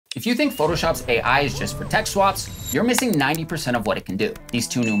If you think Photoshop's AI is just for text swaps, you're missing 90% of what it can do. These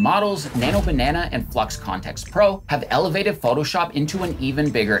two new models, Nano Banana and FLUX Kontext Pro, have elevated Photoshop into an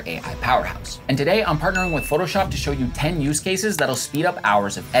even bigger AI powerhouse. And today I'm partnering with Photoshop to show you 10 use cases that'll speed up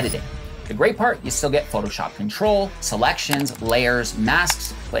hours of editing. The great part, you still get Photoshop control, selections, layers,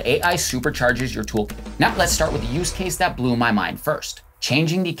 masks, but AI supercharges your toolkit. Now let's start with the use case that blew my mind first,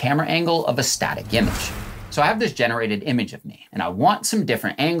 changing the camera angle of a static image. So I have this generated image of me, and I want some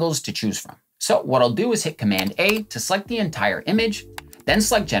different angles to choose from. So what I'll do is hit Command A to select the entire image, then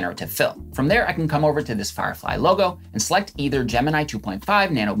select Generative Fill. From there, I can come over to this Firefly logo and select either Gemini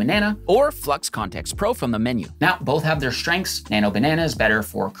 2.5 Nano Banana or FLUX Kontext Pro from the menu. Now, both have their strengths. Nano Banana is better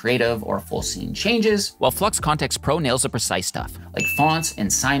for creative or full scene changes, while FLUX Kontext Pro nails the precise stuff, like fonts and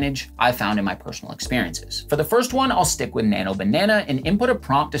signage I found in my personal experiences. For the first one, I'll stick with Nano Banana and input a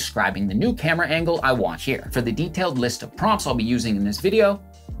prompt describing the new camera angle I want here. For the detailed list of prompts I'll be using in this video,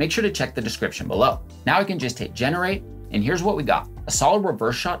 make sure to check the description below. Now I can just hit Generate, and here's what we got. A solid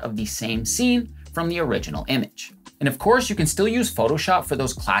reverse shot of the same scene from the original image. And of course, you can still use Photoshop for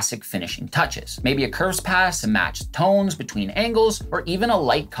those classic finishing touches. Maybe a curves pass to match tones between angles, or even a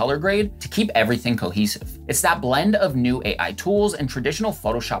light color grade to keep everything cohesive. It's that blend of new AI tools and traditional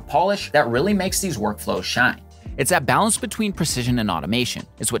Photoshop polish that really makes these workflows shine. It's that balance between precision and automation.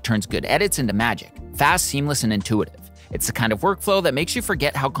 It's what turns good edits into magic. Fast, seamless, and intuitive. It's the kind of workflow that makes you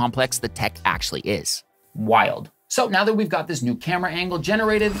forget how complex the tech actually is. Wild. So now that we've got this new camera angle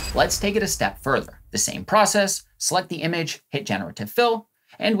generated, let's take it a step further. The same process, select the image, hit Generative Fill,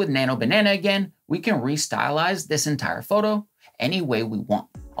 and with Nano Banana again, we can restylize this entire photo any way we want.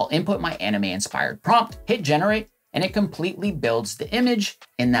 I'll input my anime-inspired prompt, hit Generate, and it completely builds the image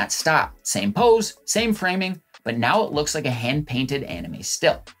in that style. Same pose, same framing, but now it looks like a hand-painted anime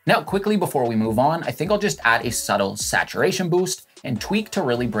still. Now, quickly before we move on, I think I'll just add a subtle saturation boost and tweak to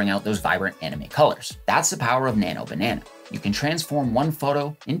really bring out those vibrant anime colors. That's the power of Nano Banana. You can transform one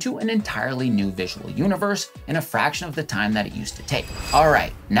photo into an entirely new visual universe in a fraction of the time that it used to take. All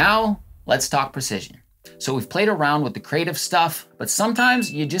right, now let's talk precision. So we've played around with the creative stuff, but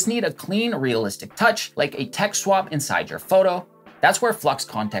sometimes you just need a clean, realistic touch, like a text swap inside your photo. That's where FLUX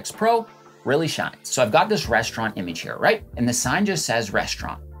Kontext Pro really shines. So I've got this restaurant image here, right? And the sign just says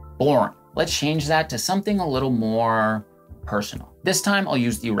restaurant. Boring. Let's change that to something a little more personal. This time I'll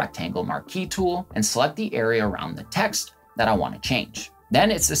use the rectangle marquee tool and select the area around the text that I want to change.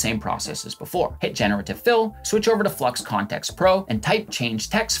 Then it's the same process as before. Hit Generative Fill, switch over to FLUX Kontext Pro and type change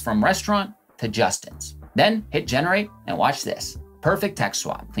text from restaurant to Justin's. Then hit Generate and watch this. Perfect text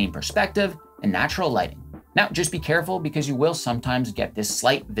swap, clean perspective, and natural lighting. Now, just be careful because you will sometimes get this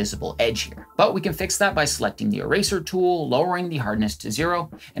slight visible edge here, but we can fix that by selecting the eraser tool, lowering the hardness to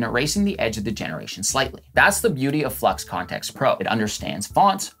 0, and erasing the edge of the generation slightly. That's the beauty of FLUX Kontext Pro. It understands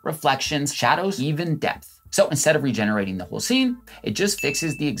fonts, reflections, shadows, even depth. So instead of regenerating the whole scene, it just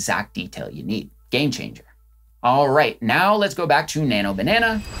fixes the exact detail you need. Game changer. All right, now let's go back to Nano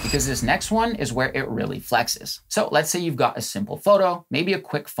Banana because this next one is where it really flexes. So let's say you've got a simple photo, maybe a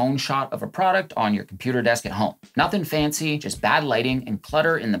quick phone shot of a product on your computer desk at home. Nothing fancy, just bad lighting and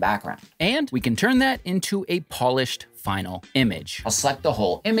clutter in the background. And we can turn that into a polished final image. I'll select the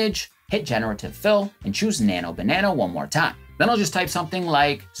whole image, hit Generative Fill, and choose Nano Banana one more time. Then I'll just type something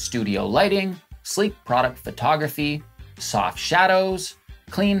like studio lighting, sleek product photography, soft shadows,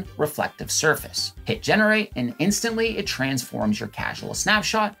 clean, reflective surface. Hit Generate, and instantly it transforms your casual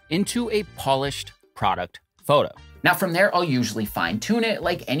snapshot into a polished product photo. Now from there, I'll usually fine tune it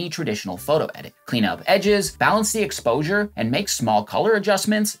like any traditional photo edit. Clean up edges, balance the exposure, and make small color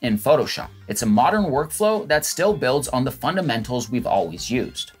adjustments in Photoshop. It's a modern workflow that still builds on the fundamentals we've always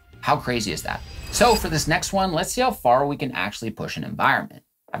used. How crazy is that? So for this next one, let's see how far we can actually push an environment.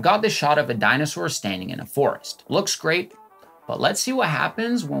 I've got this shot of a dinosaur standing in a forest. Looks great, but let's see what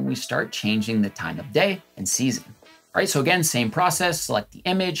happens when we start changing the time of day and season. All right, so again, same process, select the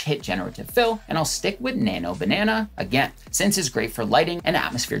image, hit Generative Fill, and I'll stick with Nano Banana again, since it's great for lighting and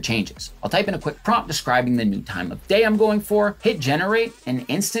atmosphere changes. I'll type in a quick prompt describing the new time of day I'm going for, hit Generate, and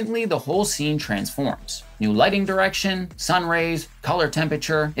instantly the whole scene transforms. New lighting direction, sun rays, color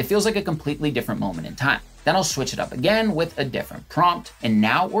temperature. It feels like a completely different moment in time. Then I'll switch it up again with a different prompt, and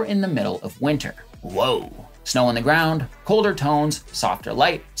now we're in the middle of winter. Whoa. Snow on the ground, colder tones, softer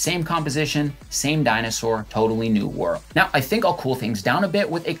light, same composition, same dinosaur, totally new world. Now, I think I'll cool things down a bit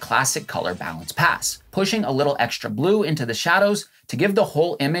with a classic color balance pass, pushing a little extra blue into the shadows to give the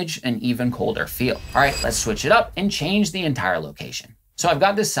whole image an even colder feel. All right, let's switch it up and change the entire location. So I've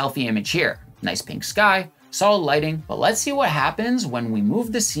got this selfie image here, nice pink sky, solid lighting, but let's see what happens when we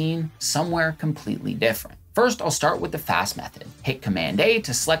move the scene somewhere completely different. First, I'll start with the fast method. Hit Command A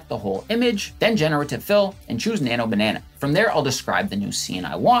to select the whole image, then Generative Fill, and choose Nano Banana. From there, I'll describe the new scene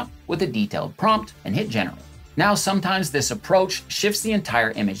I want with a detailed prompt and hit Generate. Now, sometimes this approach shifts the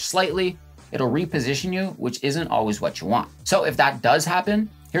entire image slightly. It'll reposition you, which isn't always what you want. So if that does happen,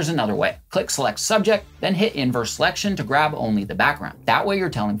 here's another way. Click Select Subject, then hit Inverse Selection to grab only the background. That way you're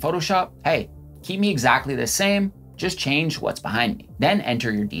telling Photoshop, hey, keep me exactly the same, just change what's behind me. Then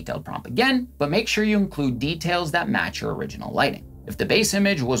enter your detailed prompt again, but make sure you include details that match your original lighting. If the base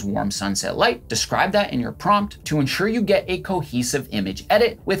image was warm sunset light, describe that in your prompt to ensure you get a cohesive image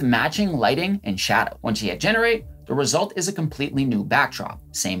edit with matching lighting and shadow. Once you hit Generate, the result is a completely new backdrop.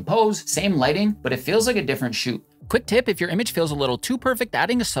 Same pose, same lighting, but it feels like a different shoot. Quick tip, if your image feels a little too perfect,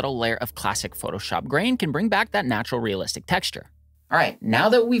 adding a subtle layer of classic Photoshop grain can bring back that natural realistic texture. All right, now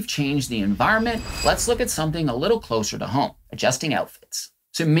that we've changed the environment, let's look at something a little closer to home, adjusting outfits.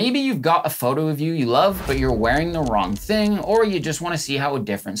 So maybe you've got a photo of you love, but you're wearing the wrong thing, or you just want to see how a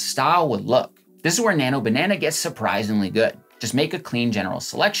different style would look. This is where Nano Banana gets surprisingly good. Just make a clean general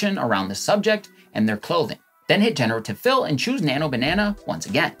selection around the subject and their clothing. Then hit Generative Fill and choose Nano Banana once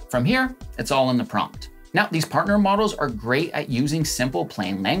again. From here, it's all in the prompt. Now, these partner models are great at using simple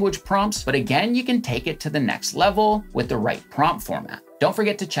plain language prompts, but again, you can take it to the next level with the right prompt format. Don't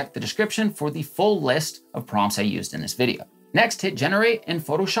forget to check the description for the full list of prompts I used in this video. Next, hit Generate and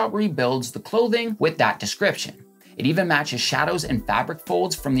Photoshop rebuilds the clothing with that description. It even matches shadows and fabric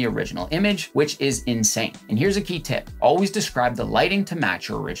folds from the original image, which is insane. And here's a key tip. Always describe the lighting to match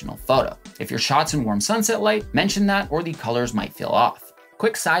your original photo. If your shot's in warm sunset light, mention that or the colors might feel off.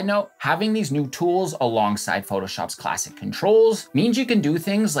 Quick side note, having these new tools alongside Photoshop's classic controls means you can do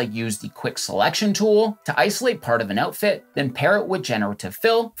things like use the quick selection tool to isolate part of an outfit, then pair it with Generative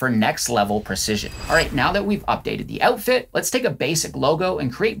Fill for next level precision. All right, now that we've updated the outfit, let's take a basic logo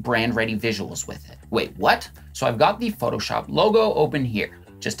and create brand ready visuals with it. Wait, what? So I've got the Photoshop logo open here,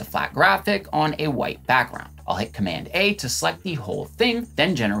 just a flat graphic on a white background. I'll hit Command A to select the whole thing,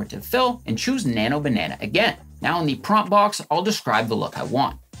 then Generative Fill and choose Nano Banana again. Now in the prompt box, I'll describe the look I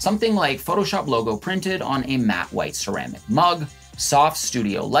want. Something like Photoshop logo printed on a matte white ceramic mug, soft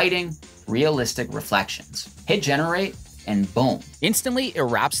studio lighting, realistic reflections. Hit Generate and boom. Instantly, it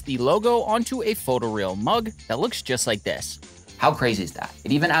wraps the logo onto a photoreal mug that looks just like this. How crazy is that?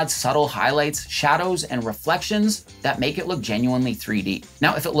 It even adds subtle highlights, shadows, and reflections that make it look genuinely 3D.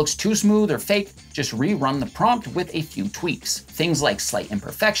 Now, if it looks too smooth or fake, just rerun the prompt with a few tweaks. Things like slight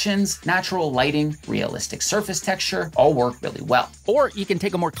imperfections, natural lighting, realistic surface texture, all work really well. Or you can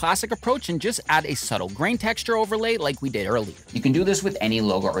take a more classic approach and just add a subtle grain texture overlay like we did earlier. You can do this with any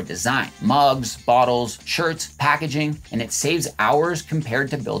logo or design, mugs, bottles, shirts, packaging, and it saves hours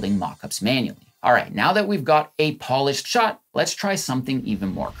compared to building mockups manually. All right, now that we've got a polished shot, let's try something even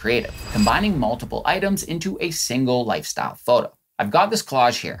more creative, combining multiple items into a single lifestyle photo. I've got this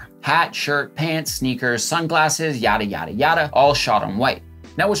collage here, hat, shirt, pants, sneakers, sunglasses, yada, yada, yada, all shot on white.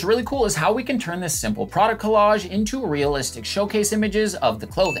 Now, what's really cool is how we can turn this simple product collage into realistic showcase images of the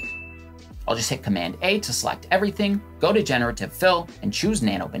clothing. I'll just hit Command A to select everything, go to Generative Fill, and choose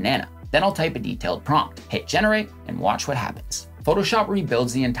Nano Banana. Then I'll type a detailed prompt, hit Generate, and watch what happens. Photoshop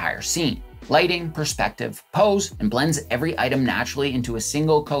rebuilds the entire scene. Lighting, perspective, pose, and blends every item naturally into a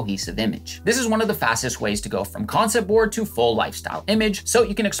single cohesive image. This is one of the fastest ways to go from concept board to full lifestyle image, so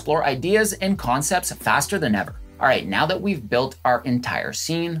you can explore ideas and concepts faster than ever. All right, now that we've built our entire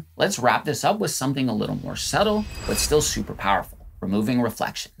scene, let's wrap this up with something a little more subtle, but still super powerful, removing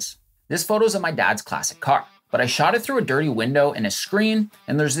reflections. This photo is of my dad's classic car, but I shot it through a dirty window in a screen,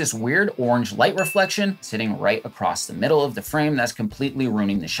 and there's this weird orange light reflection sitting right across the middle of the frame that's completely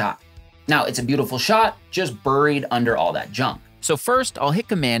ruining the shot. Now, it's a beautiful shot, just buried under all that junk. So first, I'll hit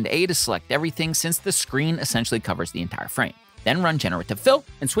Command A to select everything since the screen essentially covers the entire frame. Then run Generative Fill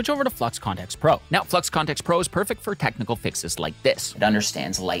and switch over to FLUX Kontext Pro. Now, FLUX Kontext Pro is perfect for technical fixes like this. It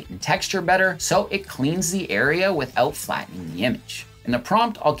understands light and texture better, so it cleans the area without flattening the image. In the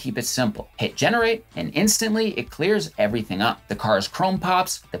prompt, I'll keep it simple. Hit Generate, and instantly it clears everything up. The car's chrome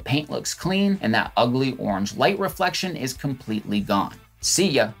pops, the paint looks clean, and that ugly orange light reflection is completely gone. See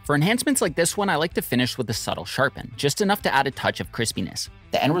ya. For enhancements like this one, I like to finish with a subtle sharpen, just enough to add a touch of crispiness.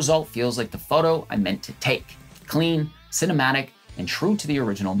 The end result feels like the photo I meant to take. Clean, cinematic, and true to the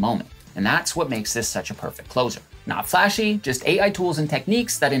original moment. And that's what makes this such a perfect closer. Not flashy, just AI tools and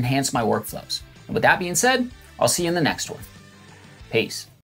techniques that enhance my workflows. And with that being said, I'll see you in the next one. Peace.